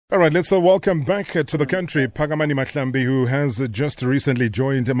All right, let's welcome back to the country Phakamani Mahlambi, who has just recently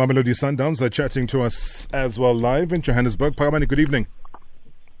joined Mamelodi Sundowns, chatting to us as well live in Johannesburg. Phakamani, good evening.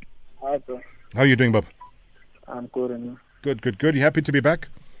 Hi, bro. How are you doing, Bob? I'm good, and you? Good. You happy to be back?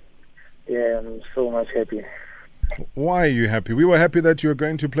 Yeah, I'm so much happy. Why are you happy? We were happy that you were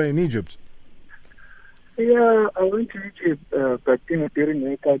going to play in Egypt. Yeah, I went to Egypt, but it didn't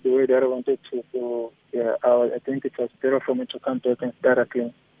work out the way that I wanted to. So, yeah, I think it was better for me to come back and start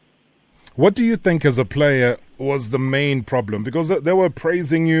again. What do you think as a player was the main problem? Because they were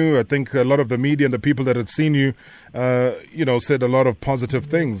praising you. I think a lot of the media and the people that had seen you, said a lot of positive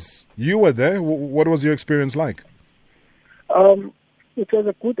things. You were there. What was your experience like? It was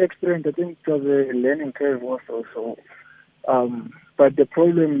a good experience. I think it was a learning curve also. So, but the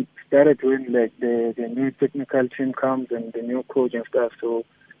problem started when the new technical team comes and the new coach and stuff. So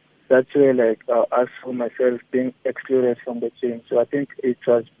that's where I saw myself being excluded from the team. So I think it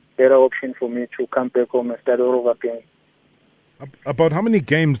was better option for me to come back home and start all over again. About how many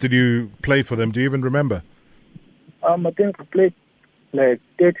games did you play for them? Do you even remember? I think I played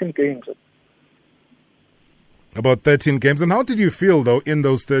 13 games. About 13 games. And how did you feel, though, in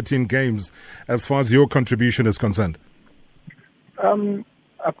those 13 games as far as your contribution is concerned?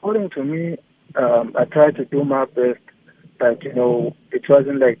 According to me, I tried to do my best, but, it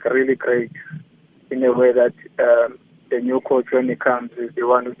wasn't really great in a way that the new coach, when he comes, is the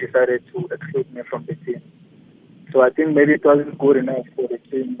one who decided to exclude me from the team. So I think maybe it wasn't good enough for the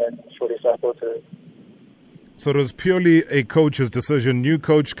team and for the supporters. So it was purely a coach's decision. New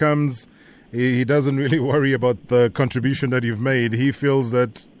coach comes, he doesn't really worry about the contribution that you've made. He feels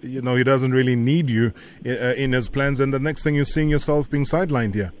that, he doesn't really need you in his plans. And the next thing you're seeing yourself being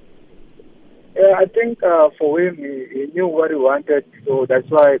sidelined here. Yeah, I think for him, he knew what he wanted. So that's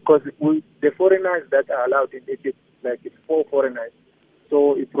why, because the foreigners that are allowed in Egypt, it's 4 foreigners.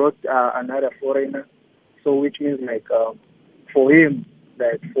 So he brought another foreigner. So which means for him,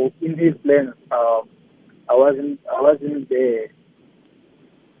 in his plan, I wasn't there.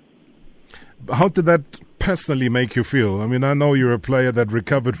 How did that personally make you feel? I mean, I know you're a player that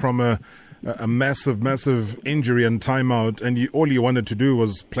recovered from a massive injury and timeout, and all you wanted to do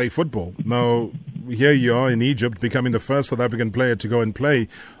was play football. Now, here you are in Egypt, becoming the first South African player to go and play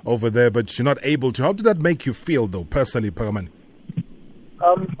over there, but you're not able to. How did that make you feel, though, personally, Phakamani?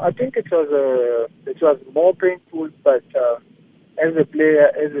 I think it was more painful, but as a player,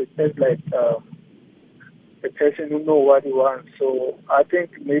 as a person who knows what he wants. So I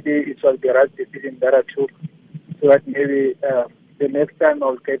think maybe it was the right decision that I took, so that maybe the next time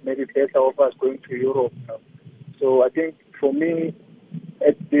I'll get maybe better offers going to Europe. So I think for me,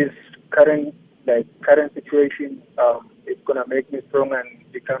 at this current situation, it's gonna make me strong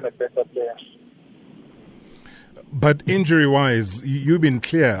and become a better player. But injury-wise, you've been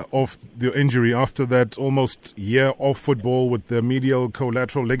clear of the injury after that almost year off football with the medial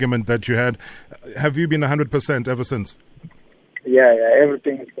collateral ligament that you had. Have you been 100% ever since? Yeah,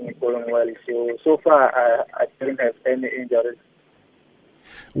 everything is going well. So far, I didn't have any injuries.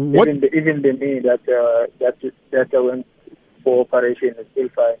 What? Even the knee that I went for operation is still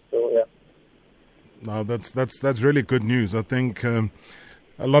fine. So yeah. Now that's really good news. I think a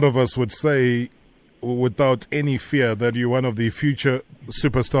lot of us would say, without any fear, that you're one of the future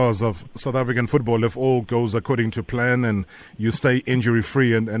superstars of South African football if all goes according to plan and you stay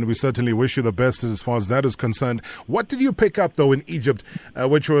injury-free, and we certainly wish you the best as far as that is concerned. What did you pick up, though, in Egypt,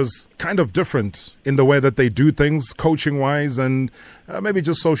 which was kind of different in the way that they do things, coaching-wise and maybe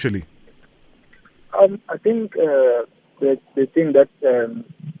just socially? I think the thing that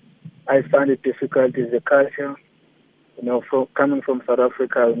I find it difficult is the culture. Coming from South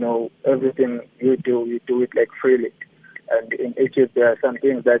Africa, everything you do it freely. And in Egypt, there are some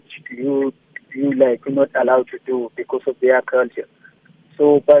things that you're not allowed to do because of their culture.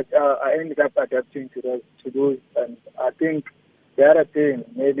 So, but I ended up adapting to those. And I think the other thing,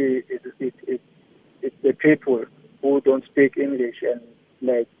 maybe it's the people who don't speak English and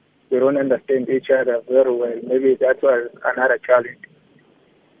they don't understand each other very well. Maybe that was another challenge.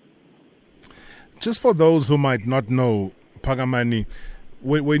 Just for those who might not know, Phakamani,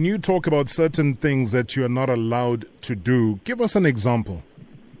 when you talk about certain things that you are not allowed to do, give us an example.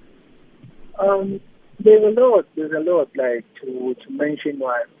 There's a lot, to mention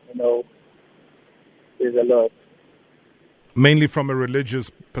one, there's a lot. Mainly from a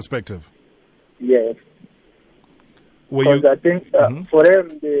religious perspective? Yes. Because I think for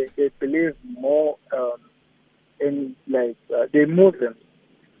them, they believe more in, they're Muslims.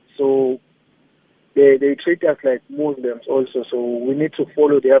 So they treat us like Muslims also, so we need to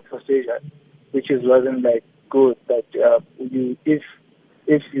follow their procedure, which wasn't good. But if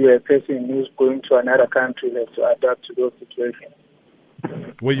if you're a person who's going to another country, you have to adapt to those situations.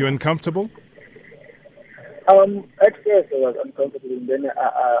 Were you uncomfortable? At first I was uncomfortable, and then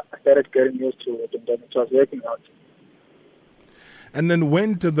I started getting used to it, and then it was working out. And then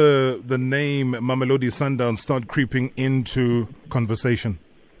when did the name Mamelodi Sundowns start creeping into conversation?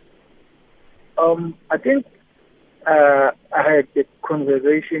 I think I had a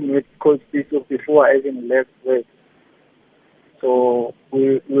conversation with Coach Piso before I even left work. So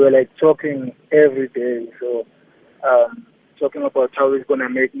we were like talking every day. So talking about how it's gonna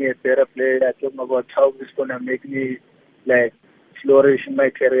make me a better player, talking about how it's gonna make me like flourish in my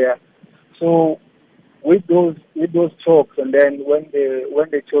career. So with those talks, and then when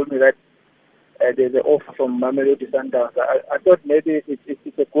they told me that there's an offer from Mamelodi Sundowns, I thought maybe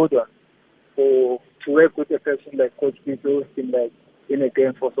it's a good one. So to work with a person like Coach Piso, who's been like in a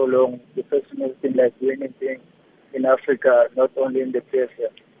game for so long, the person who's been like winning things in Africa, not only in the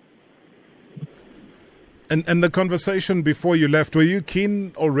PSL. And the conversation before you left, were you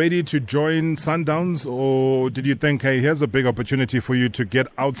keen already to join Sundowns, or did you think, hey, here's a big opportunity for you to get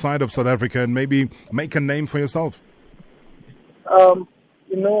outside of South Africa and maybe make a name for yourself?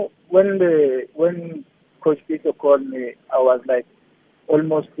 When Coach Peter called me, I was like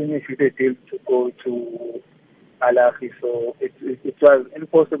almost finished with the deal to go to Al Ahly. So it was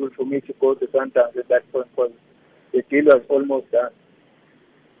impossible for me to go to Sundowns at that point because the deal was almost done.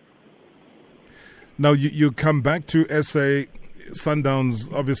 Now, you come back to SA.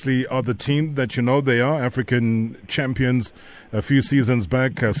 Sundowns obviously are the team that you know they are, African champions a few seasons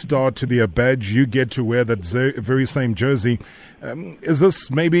back, a star to their badge. You get to wear that very same jersey. Is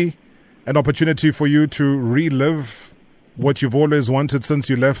this maybe an opportunity for you to relive what you've always wanted since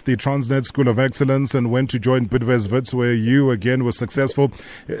you left the Transnet School of Excellence and went to join Bidvest Wits, where you again were successful?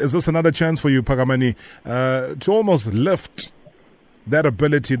 Is this another chance for you, Phakamani, to almost lift that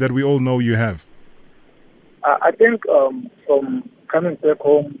ability that we all know you have? I think from coming back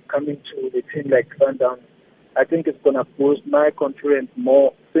home, coming to the team like Sundowns, I think it's going to boost my confidence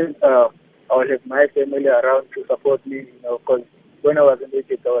more since I'll have my family around to support me, because when I was in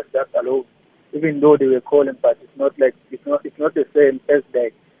Egypt, I was just alone, even though they were calling, but it's not the same as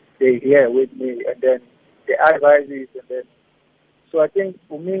like they here with me, and then the advices, and then so I think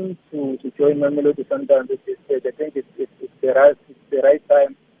for me to join Mamelodi Sundowns at this stage, I think it's the right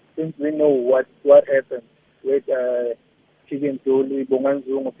time, since we know what happened with Chicken Toli,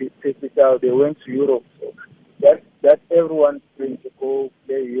 Bonganzungu, people, they went to Europe. So that's everyone's dream, to go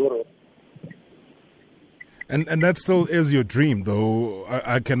play Europe. And that still is your dream, though.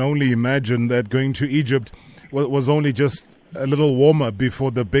 I can only imagine that going to Egypt was only just a little warmer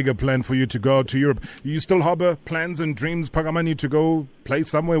before the bigger plan for you to go out to Europe. You still harbor plans and dreams, Phakamani, to go play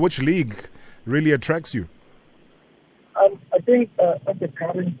somewhere? Which league really attracts you? I think at the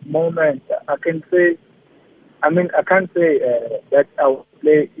current moment, I can't say that I will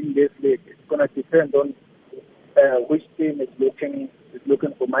play in this league. It's going to depend on which team is looking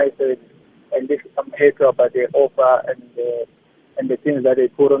for my service, and if I'm happy about the offer and the things that they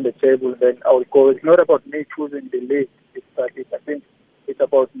put on the table, then I will go. It's not about me choosing the league. I think it's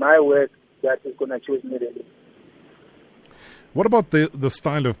about my work that is going to choose me the league. What about the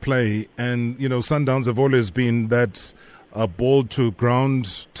style of play? And, Sundowns have always been that ball to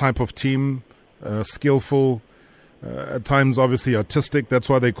ground type of team, skillful, at times obviously artistic. That's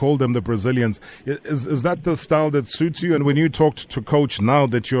why they call them the Brazilians. Is that the style that suits you? And when you talked to coach now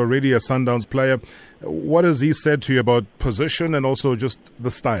that you're already a Sundowns player, what has he said to you about position and also just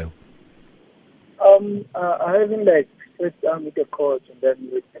the style? I haven't sit down with the coach and then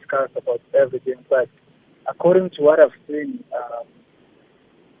we discuss about everything, but according to what I've seen,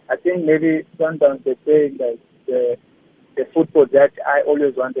 I think maybe Sundowns they're playing the football that I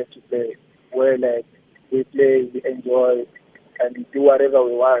always wanted to play, where we play, we enjoy, and do whatever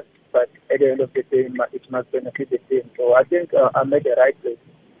we want. But at the end of the day, it must benefit the team. So I think I'm at the right place.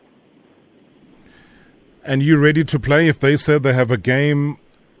 And you ready to play if they said they have a game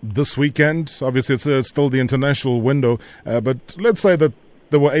this weekend? Obviously, it's still the international window. But let's say that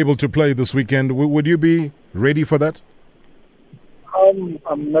they were able to play this weekend. Would you be ready for that?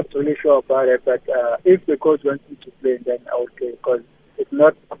 I'm not really sure about it. But if the coach wants me to play, then I will play, because it's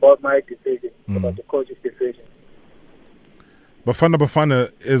not about my decision, it's about the coach's decision.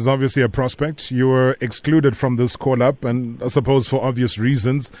 Bafana is obviously a prospect. You were excluded from this call-up, and I suppose for obvious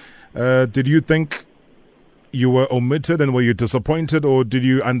reasons. Did you think you were omitted, and were you disappointed, or did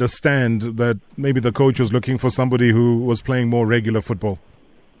you understand that maybe the coach was looking for somebody who was playing more regular football?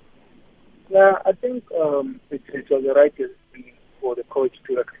 Yeah, I think it was the right decision for the coach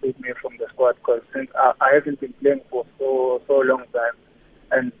to exclude me from the squad, because since I haven't been playing for so long time,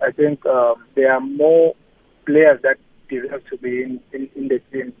 And I think there are more players that deserve to be in the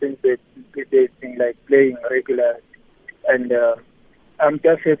team since they've been like playing regular. And I'm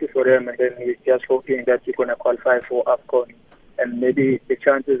just happy for them, and then we're just hoping that we're going to qualify for AFCON, and maybe the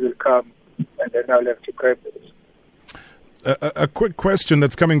chances will come, and then I'll have to grab it. A quick question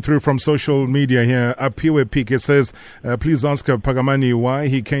that's coming through from social media here. Apiwe Peak, it says, please ask Phakamani why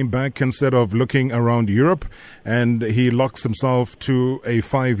he came back instead of looking around Europe, and he locks himself to a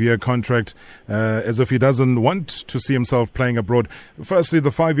 5-year contract as if he doesn't want to see himself playing abroad. Firstly,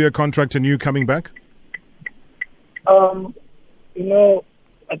 the 5-year contract and you coming back? I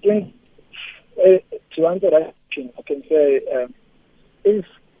think to answer that question, I can say if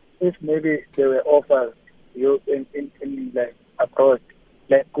maybe there were offers in like abroad,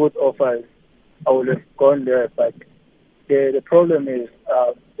 like good offers, I would have gone there. But the problem is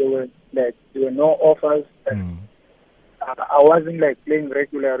there were no offers. And I wasn't like playing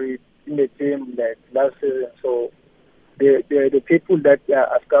regularly in the team like last season. So the people that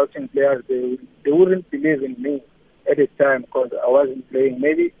are scouting players, they wouldn't believe in me at the time because I wasn't playing.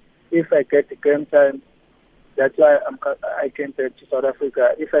 Maybe if I get the game time, that's why I came back to South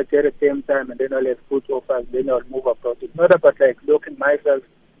Africa. If I get a game time and then I'll have good offers, then I'll move abroad. It's not about like looking myself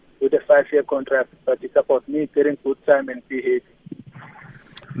with a 5-year contract, but it's about me getting good time and be happy.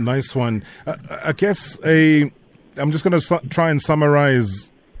 Nice one. I guess I'm just going to try and summarize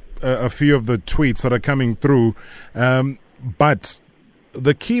a few of the tweets that are coming through. But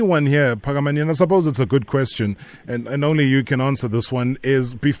the key one here, Phakamani, and I suppose it's a good question, and only you can answer this one,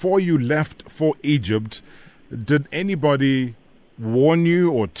 is before you left for Egypt, did anybody warn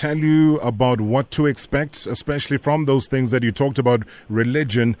you or tell you about what to expect, especially from those things that you talked about,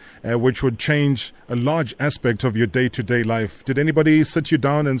 religion, which would change a large aspect of your day-to-day life? Did anybody sit you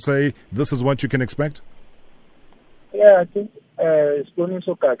down and say, this is what you can expect? Yeah, I think it's going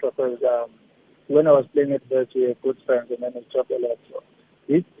so good because when I was playing at first, we were good friends and then we talked a lot. So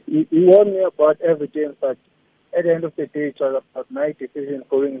he warned me about everything, but at the end of the day, it was about my decision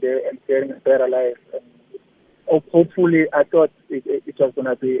going there and getting a better life. And hopefully, I thought it was going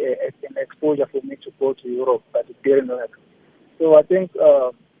to be an exposure for me to go to Europe, but it didn't work. So I think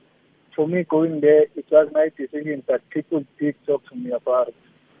for me going there, it was my decision, but people did talk to me about it.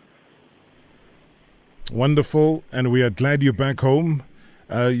 Wonderful, and we are glad you're back home.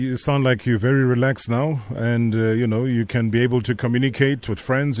 You sound like you're very relaxed now, and you can be able to communicate with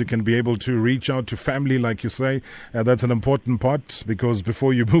friends. You can be able to reach out to family, like you say. That's an important part, because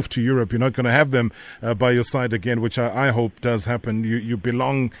before you move to Europe, you're not going to have them by your side again, which I hope does happen. You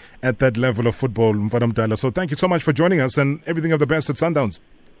belong at that level of football, Mvadamdala. So thank you so much for joining us, and everything of the best at Sundowns.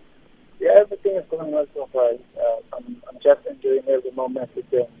 Yeah, everything is going well so far. I'm just enjoying every moment with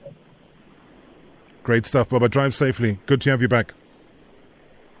them. Great stuff, Baba. Drive safely. Good to have you back.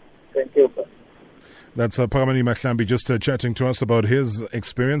 Thank you. That's Phakamani Mahlambi just chatting to us about his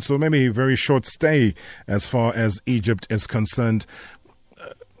experience. So maybe a very short stay as far as Egypt is concerned.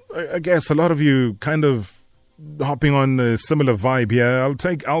 I guess a lot of you kind of hopping on a similar vibe here. I'll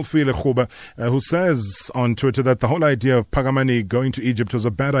take Alfie Lekhuba, who says on Twitter that the whole idea of Phakamani going to Egypt was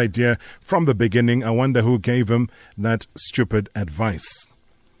a bad idea from the beginning. I wonder who gave him that stupid advice.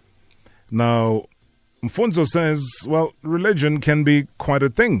 Now, Mfunzo says, well, religion can be quite a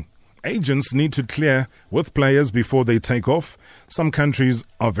thing. Agents need to clear with players before they take off. Some countries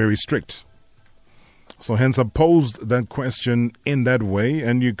are very strict. So hence I posed that question in that way,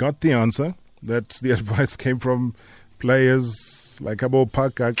 and you got the answer, that the advice came from players like Abo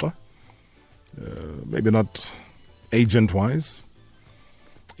Pakaka, maybe not agent-wise.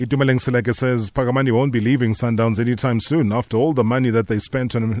 Itumeleng Seleke says, Phakamani won't be leaving Sundowns anytime soon. After all the money that they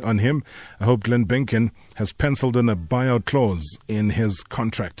spent on him, I hope Glenn Benkin has penciled in a buyout clause in his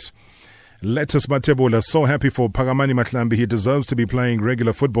contract. Letus Matebula, so happy for Phakamani Mahlambi. He deserves to be playing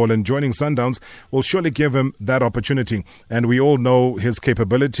regular football, and joining Sundowns will surely give him that opportunity. And we all know his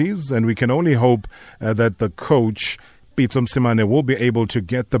capabilities, and we can only hope that the coach, Pitso Msimane, will be able to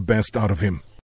get the best out of him.